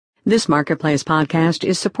This Marketplace podcast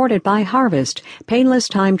is supported by Harvest, painless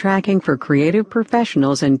time tracking for creative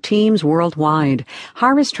professionals and teams worldwide.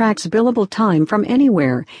 Harvest tracks billable time from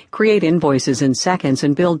anywhere. Create invoices in seconds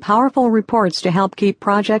and build powerful reports to help keep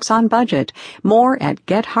projects on budget. More at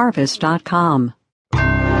getharvest.com.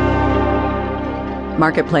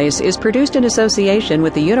 Marketplace is produced in association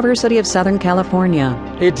with the University of Southern California.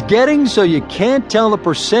 It's getting so you can't tell the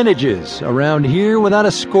percentages around here without a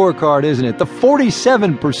scorecard, isn't it? The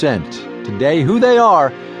 47%. Today, who they are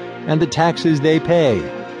and the taxes they pay.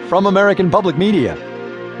 From American Public Media,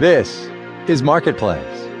 this is Marketplace.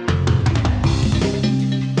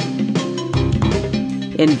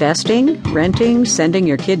 Investing, renting, sending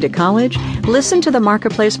your kid to college? Listen to the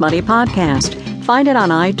Marketplace Money Podcast. Find it on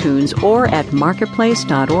iTunes or at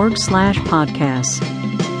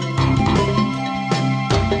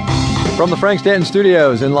marketplace.org/podcasts. From the Frank Stanton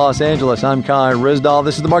Studios in Los Angeles, I'm Ryssdal.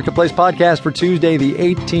 This is the Marketplace Podcast for Tuesday, the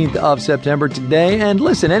 18th of September today. And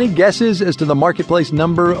listen, any guesses as to the Marketplace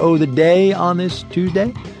number of the day on this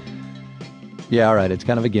Tuesday? Yeah, all right, it's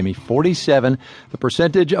kind of a gimme. 47, the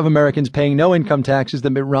percentage of Americans paying no income taxes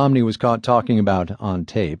that Mitt Romney was caught talking about on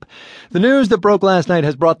tape. The news that broke last night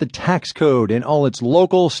has brought the tax code in all its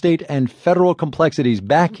local, state, and federal complexities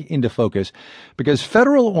back into focus because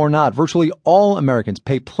federal or not, virtually all Americans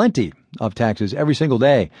pay plenty of taxes every single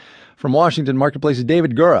day. From Washington, Marketplace's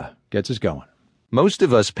David Gura gets us going. Most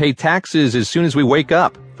of us pay taxes as soon as we wake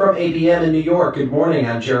up. From ABM in New York, good morning,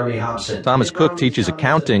 I'm Jeremy Hobson. Thomas Cook teaches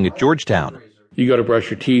accounting at Georgetown. You go to brush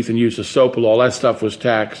your teeth and use the soap, all that stuff was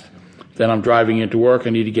taxed. Then I'm driving into work, I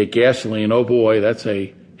need to get gasoline. Oh boy, that's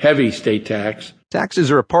a heavy state tax. Taxes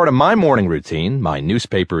are a part of my morning routine. My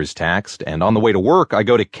newspaper is taxed, and on the way to work, I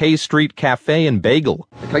go to K Street Cafe and Bagel.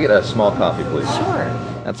 Can I get a small coffee, please? Sure.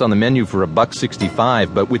 That's on the menu for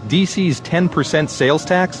 $1.65, but with DC's 10% sales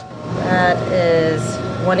tax? That is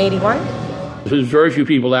 $181. There's very few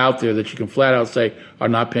people out there that you can flat out say are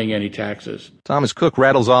not paying any taxes. Thomas Cook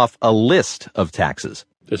rattles off a list of taxes.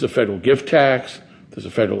 There's a federal gift tax, there's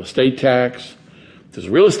a federal estate tax, there's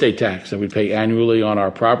a real estate tax that we pay annually on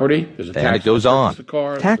our property. There's a And tax it goes on.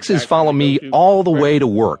 Car, Taxes follow me all the way to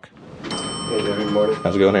work, Hey, good morning.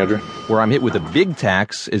 How's it going, Andrew? where I'm hit with a big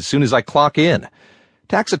tax as soon as I clock in.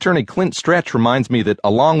 Tax attorney Clint Stretch reminds me that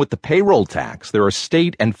along with the payroll tax, there are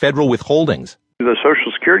state and federal withholdings. The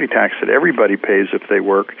Social Security tax that everybody pays if they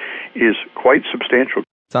work is quite substantial.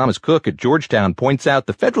 Thomas Cook at Georgetown points out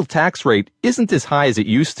the federal tax rate isn't as high as it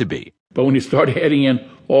used to be. But when you start adding in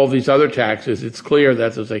all these other taxes, it's clear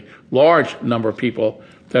that there's a large number of people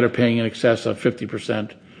that are paying in excess of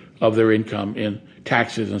 50% of their income in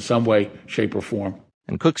taxes in some way, shape, or form.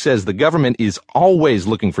 And Cook says the government is always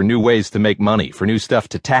looking for new ways to make money, for new stuff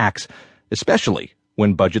to tax, especially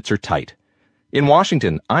when budgets are tight. In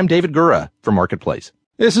Washington, I'm David Gura for Marketplace.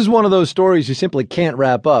 This is one of those stories you simply can't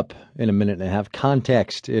wrap up in a minute and a half.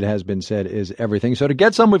 Context, it has been said, is everything. So to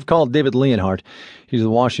get some, we've called David Leonhardt. He's the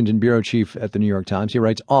Washington bureau chief at the New York Times. He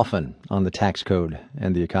writes often on the tax code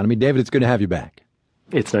and the economy. David, it's good to have you back.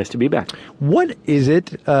 It's nice to be back. What is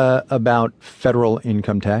it about federal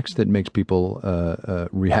income tax that makes people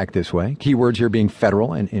react this way? Keywords here being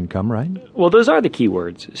federal and income, right? Well, those are the key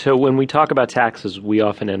words. So when we talk about taxes, we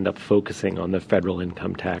often end up focusing on the federal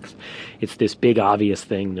income tax. It's this big obvious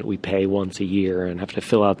thing that we pay once a year and have to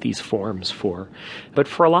fill out these forms for. But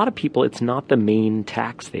for a lot of people, it's not the main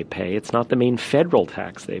tax they pay. It's not the main federal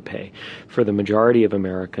tax they pay. For the majority of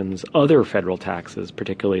Americans, other federal taxes,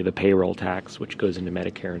 particularly the payroll tax, which goes into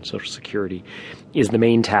Medicare and Social Security, is the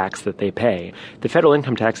main tax that they pay. The federal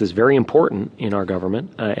income tax is very important in our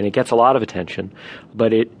government, and it gets a lot of attention,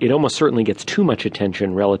 but it almost certainly gets too much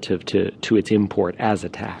attention relative to its import as a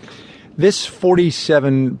tax. This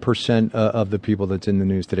 47% of the people that's in the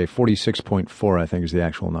news today, 46.4, I think is the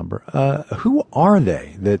actual number. Who are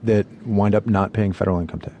they that wind up not paying federal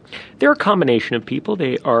income tax? They're a combination of people.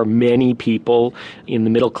 They are many people in the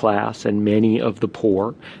middle class and many of the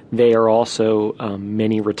poor. They are also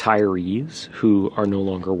many retirees who are no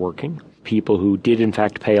longer working. People who did in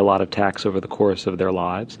fact pay a lot of tax over the course of their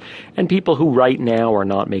lives, and people who right now are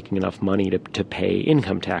not making enough money to pay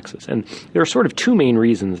income taxes. And there are sort of two main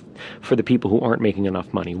reasons for the people who aren't making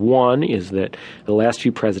enough money. One is that the last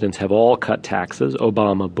few presidents have all cut taxes,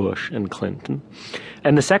 Obama, Bush, and Clinton.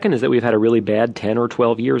 And the second is that we've had a really bad 10 or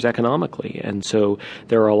 12 years economically. And so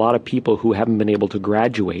there are a lot of people who haven't been able to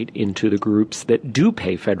graduate into the groups that do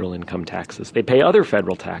pay federal income taxes. They pay other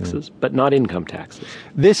federal taxes, but not income taxes.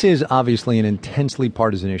 This is obviously an intensely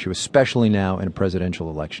partisan issue, especially now in a presidential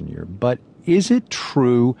election year. But is it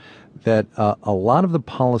true that a lot of the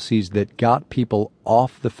policies that got people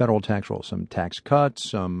off the federal tax roll, some tax cuts,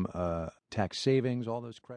 some tax savings, all those credits,